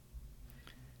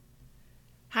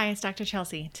Hi, it's Dr.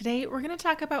 Chelsea. Today, we're going to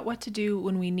talk about what to do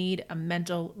when we need a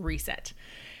mental reset.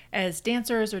 As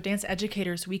dancers or dance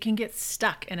educators, we can get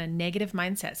stuck in a negative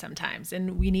mindset sometimes,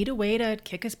 and we need a way to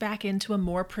kick us back into a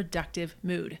more productive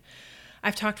mood.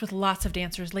 I've talked with lots of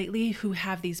dancers lately who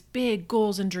have these big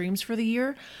goals and dreams for the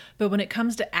year, but when it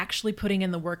comes to actually putting in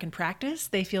the work and practice,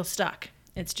 they feel stuck.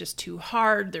 It's just too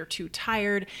hard, they're too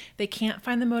tired, they can't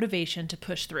find the motivation to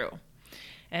push through.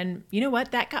 And you know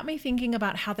what? That got me thinking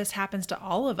about how this happens to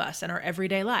all of us in our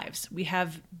everyday lives. We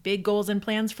have big goals and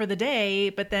plans for the day,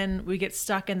 but then we get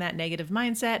stuck in that negative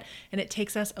mindset and it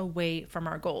takes us away from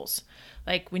our goals.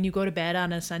 Like when you go to bed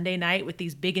on a Sunday night with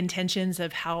these big intentions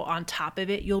of how on top of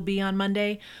it you'll be on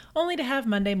Monday, only to have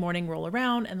Monday morning roll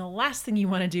around and the last thing you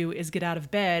want to do is get out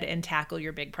of bed and tackle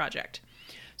your big project.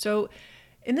 So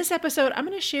in this episode, I'm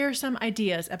going to share some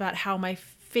ideas about how my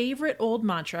favorite old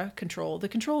mantra, control the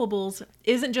controllables,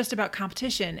 isn't just about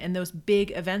competition and those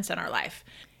big events in our life.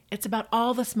 It's about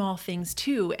all the small things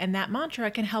too, and that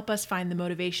mantra can help us find the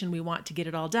motivation we want to get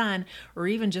it all done, or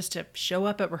even just to show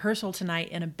up at rehearsal tonight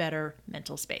in a better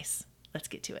mental space. Let's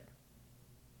get to it.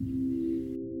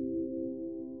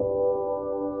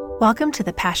 Welcome to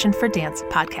the Passion for Dance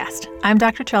podcast. I'm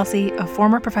Dr. Chelsea, a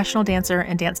former professional dancer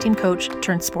and dance team coach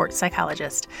turned sports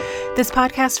psychologist. This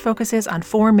podcast focuses on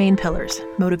four main pillars: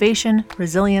 motivation,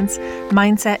 resilience,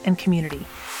 mindset, and community.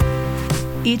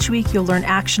 Each week, you'll learn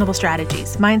actionable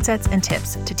strategies, mindsets, and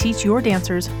tips to teach your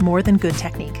dancers more than good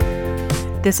technique.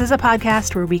 This is a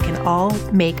podcast where we can all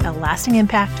make a lasting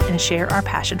impact and share our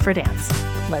passion for dance.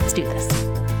 Let's do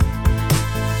this.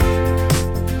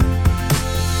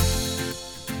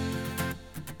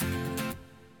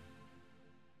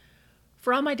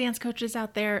 For all my dance coaches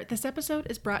out there, this episode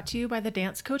is brought to you by the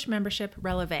Dance Coach Membership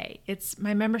Releve. It's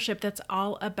my membership that's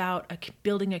all about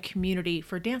building a community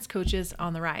for dance coaches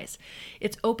on the rise.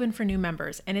 It's open for new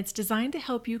members, and it's designed to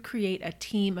help you create a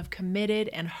team of committed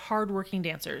and hardworking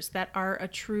dancers that are a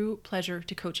true pleasure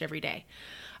to coach every day.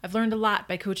 I've learned a lot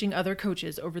by coaching other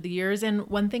coaches over the years, and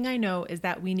one thing I know is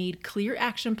that we need clear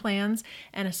action plans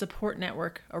and a support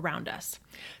network around us.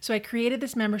 So I created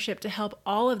this membership to help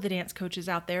all of the dance coaches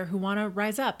out there who want to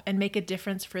rise up and make a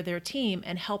difference for their team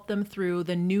and help them through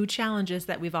the new challenges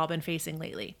that we've all been facing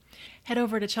lately. Head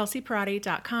over to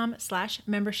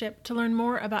chelseaparati.com/membership to learn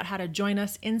more about how to join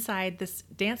us inside this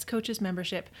Dance Coaches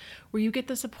membership, where you get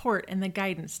the support and the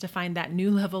guidance to find that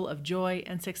new level of joy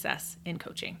and success in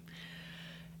coaching.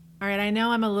 All right, I know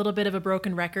I'm a little bit of a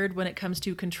broken record when it comes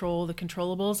to control the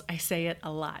controllables. I say it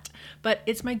a lot, but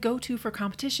it's my go-to for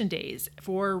competition days,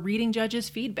 for reading judges'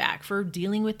 feedback, for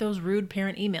dealing with those rude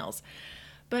parent emails.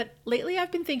 But lately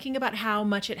I've been thinking about how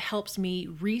much it helps me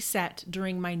reset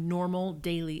during my normal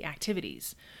daily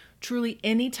activities. Truly,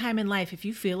 any time in life, if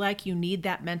you feel like you need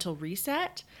that mental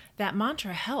reset, that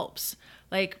mantra helps.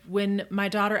 Like when my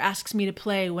daughter asks me to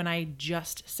play when I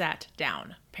just sat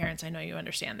down. Parents, I know you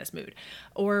understand this mood.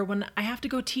 Or when I have to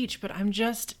go teach, but I'm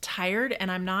just tired and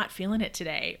I'm not feeling it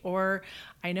today. Or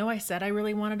I know I said I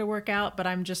really wanted to work out, but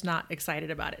I'm just not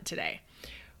excited about it today.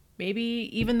 Maybe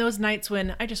even those nights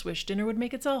when I just wish dinner would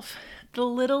make itself. The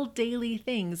little daily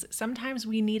things. Sometimes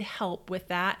we need help with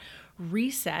that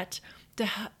reset to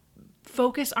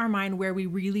focus our mind where we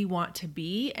really want to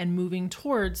be and moving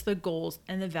towards the goals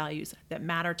and the values that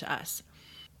matter to us.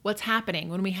 What's happening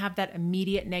when we have that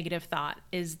immediate negative thought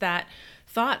is that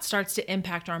thought starts to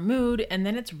impact our mood, and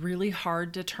then it's really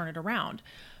hard to turn it around.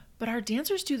 But our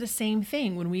dancers do the same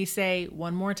thing when we say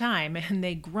one more time and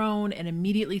they groan and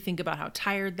immediately think about how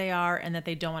tired they are and that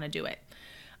they don't want to do it.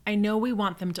 I know we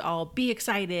want them to all be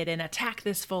excited and attack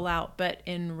this full out, but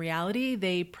in reality,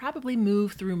 they probably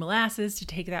move through molasses to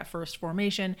take that first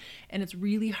formation, and it's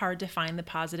really hard to find the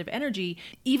positive energy,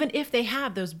 even if they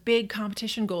have those big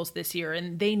competition goals this year,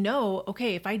 and they know,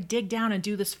 okay, if I dig down and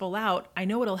do this full out, I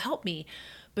know it'll help me,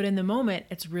 but in the moment,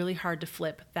 it's really hard to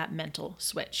flip that mental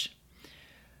switch.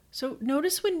 So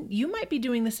notice when you might be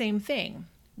doing the same thing.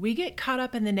 We get caught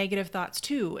up in the negative thoughts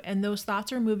too, and those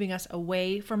thoughts are moving us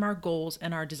away from our goals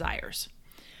and our desires.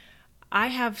 I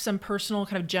have some personal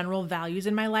kind of general values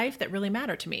in my life that really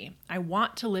matter to me. I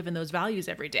want to live in those values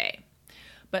every day.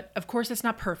 But of course, it's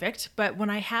not perfect. But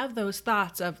when I have those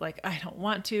thoughts of like, I don't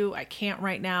want to, I can't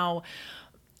right now,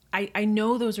 I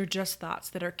know those are just thoughts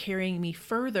that are carrying me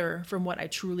further from what I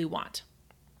truly want.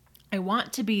 I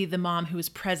want to be the mom who is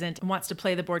present and wants to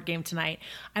play the board game tonight.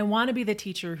 I want to be the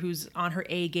teacher who's on her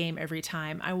A game every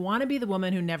time. I want to be the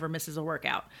woman who never misses a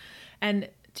workout. And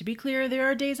to be clear,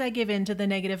 there are days I give in to the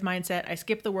negative mindset. I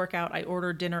skip the workout. I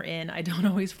order dinner in. I don't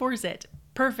always force it.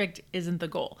 Perfect isn't the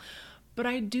goal. But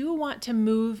I do want to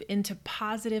move into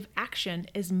positive action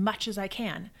as much as I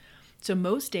can. So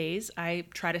most days I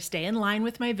try to stay in line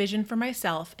with my vision for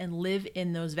myself and live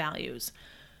in those values.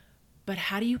 But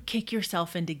how do you kick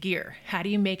yourself into gear? How do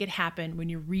you make it happen when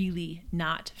you're really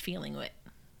not feeling it?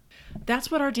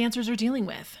 That's what our dancers are dealing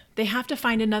with. They have to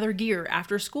find another gear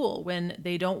after school when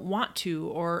they don't want to,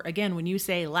 or again, when you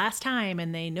say last time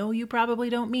and they know you probably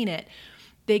don't mean it.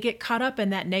 They get caught up in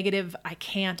that negative, I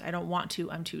can't, I don't want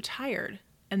to, I'm too tired.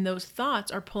 And those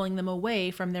thoughts are pulling them away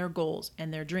from their goals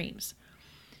and their dreams.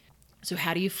 So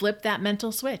how do you flip that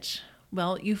mental switch?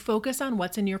 Well, you focus on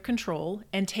what's in your control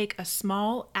and take a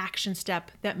small action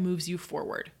step that moves you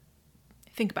forward.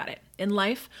 Think about it. In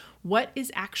life, what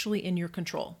is actually in your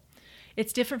control?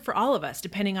 It's different for all of us,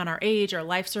 depending on our age, our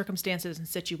life circumstances, and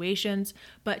situations,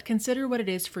 but consider what it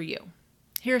is for you.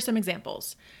 Here are some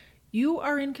examples. You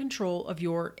are in control of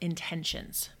your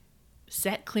intentions.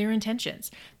 Set clear intentions.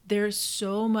 There's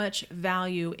so much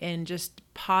value in just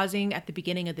pausing at the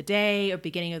beginning of the day or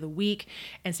beginning of the week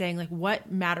and saying, like,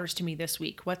 what matters to me this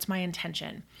week? What's my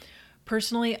intention?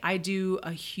 Personally, I do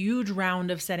a huge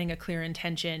round of setting a clear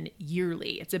intention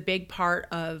yearly. It's a big part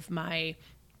of my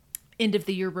end of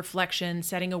the year reflection,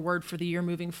 setting a word for the year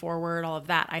moving forward, all of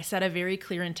that. I set a very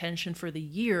clear intention for the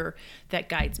year that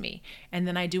guides me. And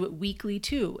then I do it weekly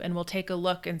too. And we'll take a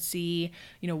look and see,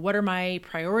 what are my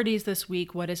priorities this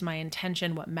week? What is my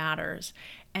intention? What matters?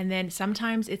 And then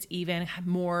sometimes it's even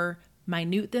more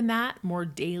minute than that, more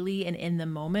daily and in the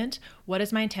moment. What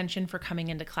is my intention for coming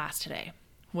into class today?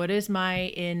 What is my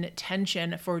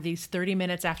intention for these 30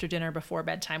 minutes after dinner before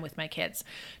bedtime with my kids?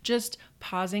 Just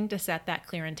pausing to set that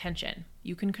clear intention.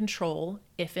 You can control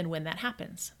if and when that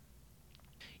happens.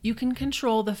 You can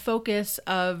control the focus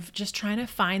of just trying to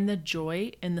find the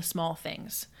joy in the small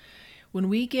things. When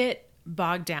we get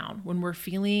bogged down, when we're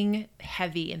feeling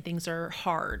heavy and things are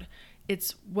hard,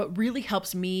 it's what really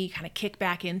helps me kind of kick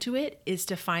back into it is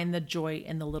to find the joy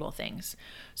in the little things.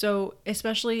 So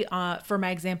especially for my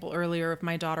example earlier of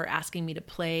my daughter asking me to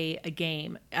play a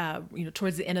game,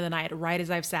 towards the end of the night, right as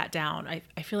I've sat down,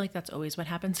 I feel like that's always what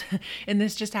happens. And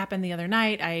this just happened the other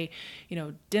night.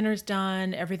 Dinner's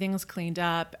done, everything's cleaned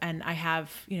up, and I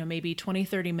have, maybe 20,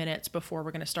 30 minutes before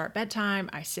we're going to start bedtime.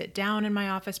 I sit down in my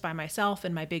office by myself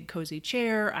in my big cozy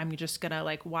chair. I'm just going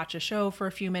to watch a show for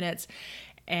a few minutes.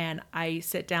 And I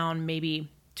sit down maybe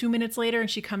 2 minutes later and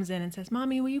she comes in and says,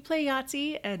 "Mommy, will you play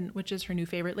Yahtzee?" Which is her new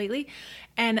favorite lately.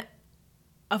 And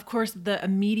of course, the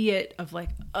immediate of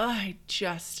I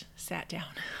just sat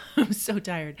down. I'm so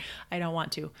tired. I don't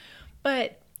want to.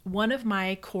 But one of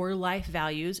my core life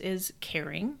values is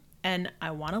caring. And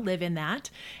I want to live in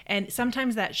that. And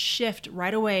sometimes that shift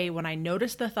right away when I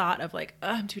notice the thought of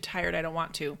I'm too tired, I don't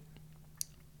want to.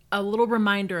 A little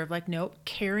reminder of nope,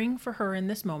 caring for her in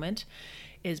this moment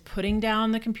is putting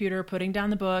down the computer, putting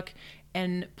down the book,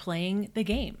 and playing the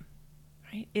game,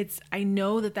 right? I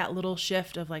know that little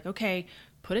shift of okay,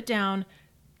 put it down,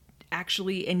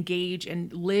 actually engage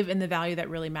and live in the value that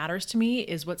really matters to me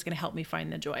is what's going to help me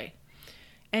find the joy.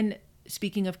 And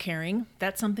speaking of caring,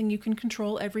 that's something you can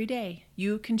control every day.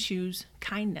 You can choose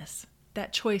kindness.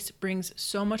 That choice brings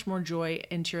so much more joy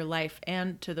into your life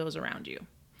and to those around you.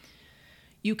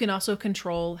 You can also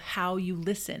control how you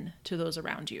listen to those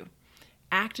around you.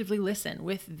 Actively listen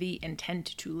with the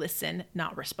intent to listen,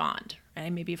 not respond.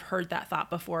 Right? Maybe you've heard that thought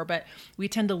before, but we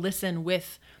tend to listen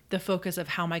with the focus of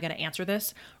how am I going to answer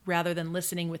this rather than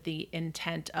listening with the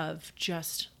intent of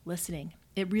just listening.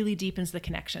 It really deepens the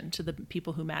connection to the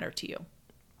people who matter to you.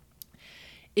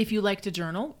 If you like to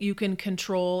journal, you can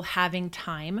control having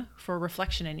time for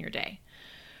reflection in your day.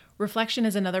 Reflection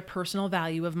is another personal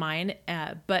value of mine,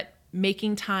 but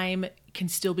making time can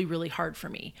still be really hard for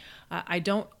me. I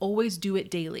don't always do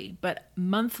it daily, but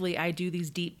monthly I do these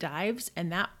deep dives and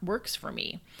that works for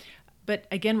me. But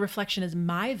again, reflection is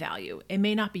my value. It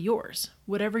may not be yours.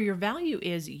 Whatever your value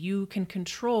is, you can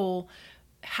control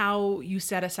how you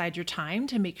set aside your time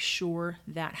to make sure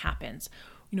that happens.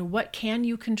 What can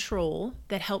you control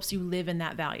that helps you live in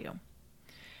that value?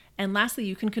 And lastly,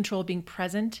 you can control being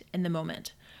present in the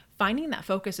moment. Finding that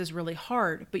focus is really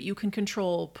hard, but you can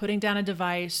control putting down a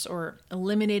device or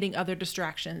eliminating other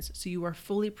distractions so you are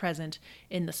fully present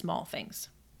in the small things.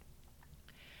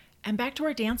 And back to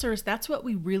our dancers, that's what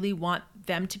we really want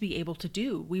them to be able to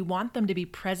do. We want them to be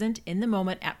present in the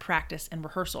moment at practice and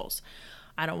rehearsals.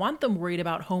 I don't want them worried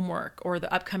about homework or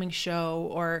the upcoming show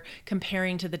or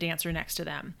comparing to the dancer next to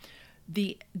them.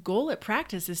 The goal at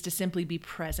practice is to simply be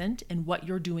present in what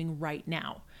you're doing right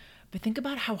now. But think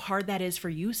about how hard that is for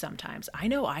you sometimes. I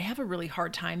know I have a really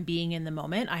hard time being in the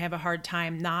moment. I have a hard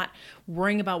time not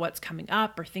worrying about what's coming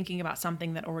up or thinking about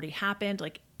something that already happened.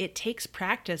 It takes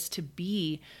practice to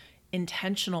be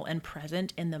intentional and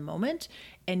present in the moment.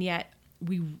 And yet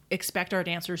we expect our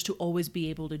dancers to always be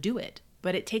able to do it.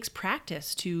 But it takes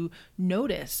practice to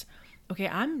notice, okay,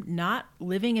 I'm not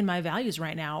living in my values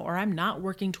right now, or I'm not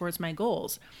working towards my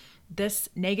goals. This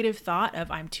negative thought of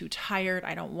I'm too tired,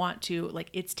 I don't want to, like,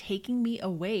 it's taking me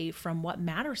away from what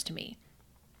matters to me,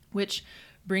 which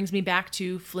brings me back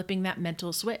to flipping that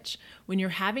mental switch. When you're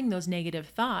having those negative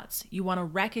thoughts, you want to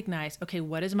recognize, okay,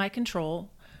 what is my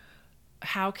control?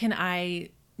 How can I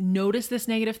notice this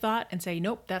negative thought and say,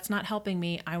 nope, that's not helping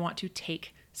me. I want to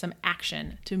take some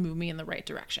action to move me in the right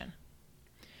direction.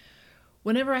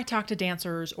 Whenever I talk to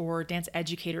dancers or dance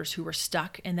educators who are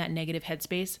stuck in that negative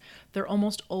headspace, they're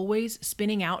almost always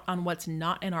spinning out on what's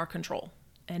not in our control.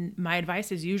 And my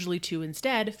advice is usually to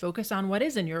instead focus on what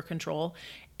is in your control,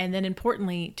 and then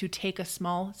importantly, to take a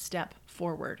small step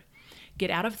forward. Get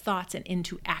out of thoughts and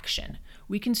into action.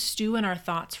 We can stew in our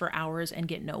thoughts for hours and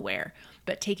get nowhere,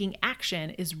 but taking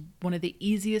action is one of the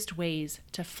easiest ways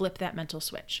to flip that mental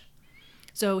switch.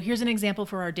 So here's an example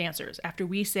for our dancers. After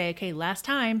we say, okay, last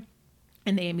time,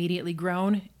 and they immediately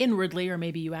groan inwardly, or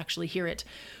maybe you actually hear it,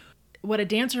 what a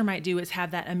dancer might do is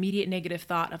have that immediate negative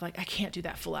thought of like, I can't do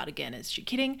that full out again. Is she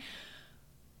kidding?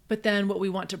 But then what we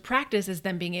want to practice is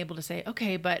then being able to say,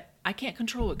 okay, but I can't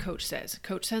control what coach says.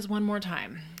 Coach says one more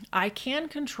time. I can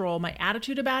control my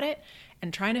attitude about it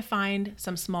and trying to find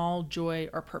some small joy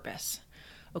or purpose.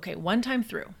 Okay, one time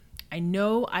through, I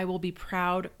know I will be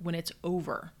proud when it's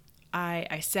over.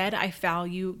 I said I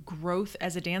value growth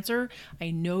as a dancer. I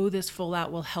know this full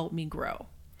out will help me grow.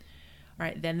 All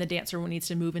right, then the dancer needs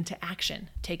to move into action.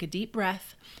 Take a deep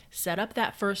breath, set up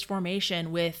that first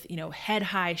formation with, head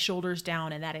high, shoulders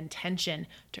down, and that intention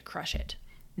to crush it.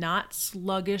 Not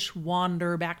sluggish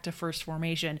wander back to first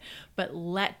formation, but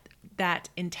let that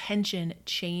intention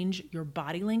change your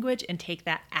body language and take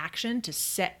that action to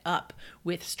set up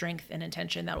with strength and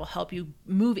intention that will help you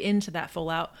move into that full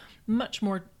out much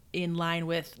more in line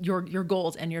with your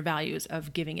goals and your values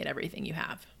of giving it everything you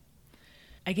have.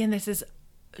 Again, this is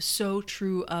so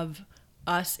true of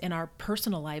us in our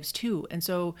personal lives too. And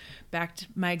so back to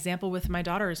my example with my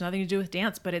daughter, has nothing to do with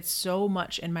dance, but it's so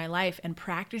much in my life, and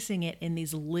practicing it in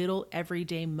these little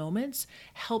everyday moments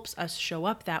helps us show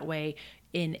up that way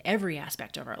in every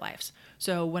aspect of our lives.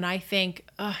 So when I think,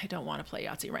 I don't want to play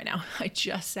Yahtzee right now, I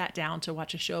just sat down to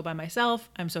watch a show by myself,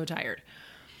 I'm so tired,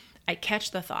 I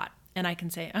catch the thought and I can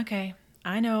say, okay,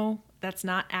 I know that's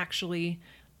not actually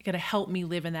going to help me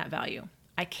live in that value.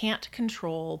 I can't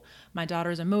control my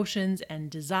daughter's emotions and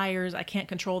desires. I can't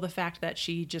control the fact that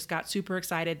she just got super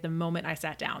excited the moment I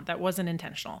sat down. That wasn't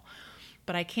intentional.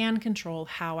 But I can control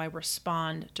how I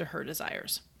respond to her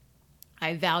desires.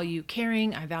 I value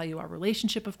caring. I value our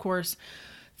relationship, of course.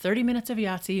 30 minutes of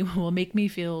Yahtzee will make me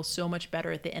feel so much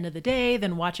better at the end of the day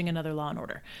than watching another Law &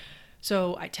 Order.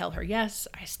 So I tell her yes,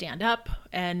 I stand up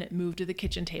and move to the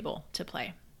kitchen table to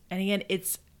play. And again,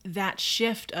 it's that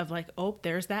shift of like, oh,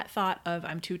 there's that thought of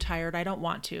I'm too tired, I don't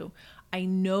want to. I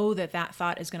know that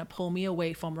thought is going to pull me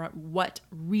away from what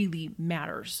really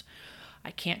matters. I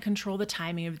can't control the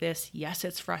timing of this. Yes,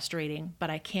 it's frustrating,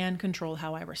 but I can control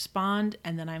how I respond.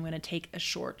 And then I'm going to take a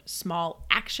short, small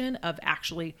action of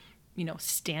actually,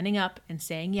 standing up and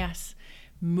saying yes,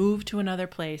 move to another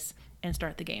place and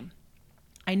start the game.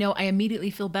 I know I immediately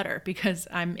feel better because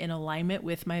I'm in alignment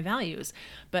with my values,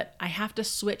 but I have to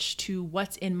switch to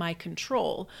what's in my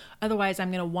control. Otherwise,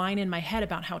 I'm going to whine in my head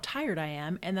about how tired I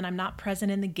am, and then I'm not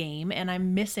present in the game and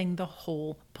I'm missing the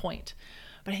whole point.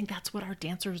 But I think that's what our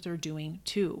dancers are doing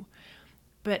too.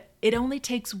 But it only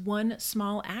takes one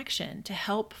small action to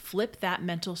help flip that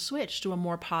mental switch to a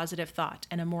more positive thought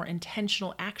and a more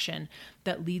intentional action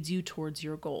that leads you towards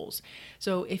your goals.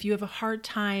 So if you have a hard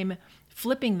time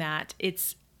flipping that,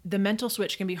 the mental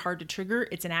switch can be hard to trigger.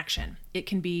 It's an action. It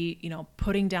can be,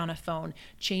 putting down a phone,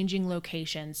 changing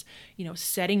locations,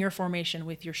 setting your formation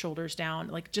with your shoulders down,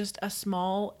 like just a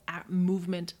small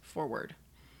movement forward.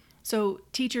 So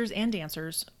teachers and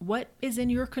dancers, what is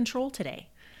in your control today?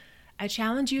 I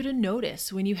challenge you to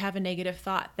notice when you have a negative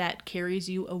thought that carries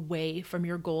you away from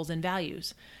your goals and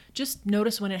values. Just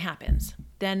notice when it happens.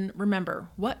 Then remember,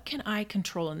 what can I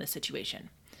control in this situation?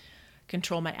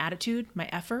 Control my attitude, my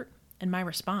effort, and my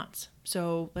response.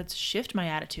 So let's shift my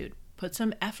attitude, put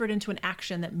some effort into an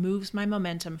action that moves my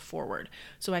momentum forward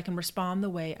so I can respond the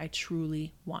way I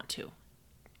truly want to.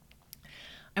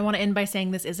 I want to end by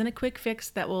saying this isn't a quick fix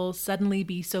that will suddenly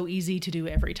be so easy to do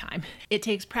every time. It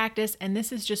takes practice, and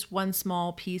this is just one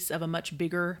small piece of a much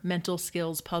bigger mental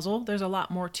skills puzzle. There's a lot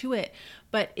more to it,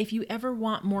 but if you ever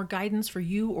want more guidance for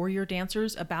you or your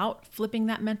dancers about flipping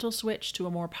that mental switch to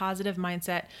a more positive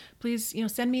mindset, please,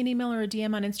 send me an email or a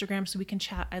DM on Instagram so we can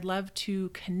chat. I'd love to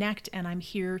connect, and I'm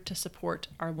here to support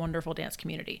our wonderful dance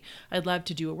community. I'd love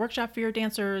to do a workshop for your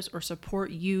dancers or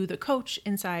support you, the coach,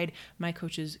 inside my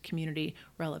coaches community,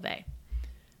 Releve.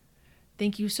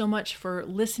 Thank you so much for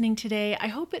listening today. I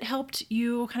hope it helped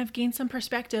you kind of gain some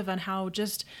perspective on how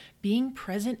just being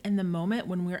present in the moment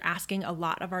when we're asking a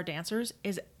lot of our dancers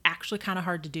is actually kind of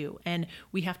hard to do, and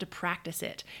we have to practice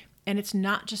it. And it's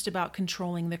not just about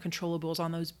controlling the controllables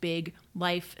on those big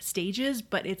life stages,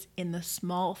 but it's in the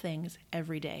small things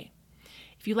every day.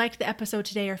 If you liked the episode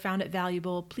today or found it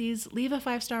valuable, please leave a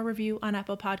 5-star review on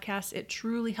Apple Podcasts. It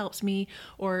truly helps me.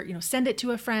 Or, send it to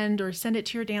a friend or send it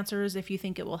to your dancers if you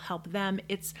think it will help them.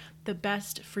 It's the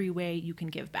best free way you can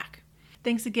give back.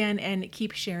 Thanks again, and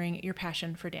keep sharing your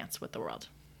passion for dance with the world.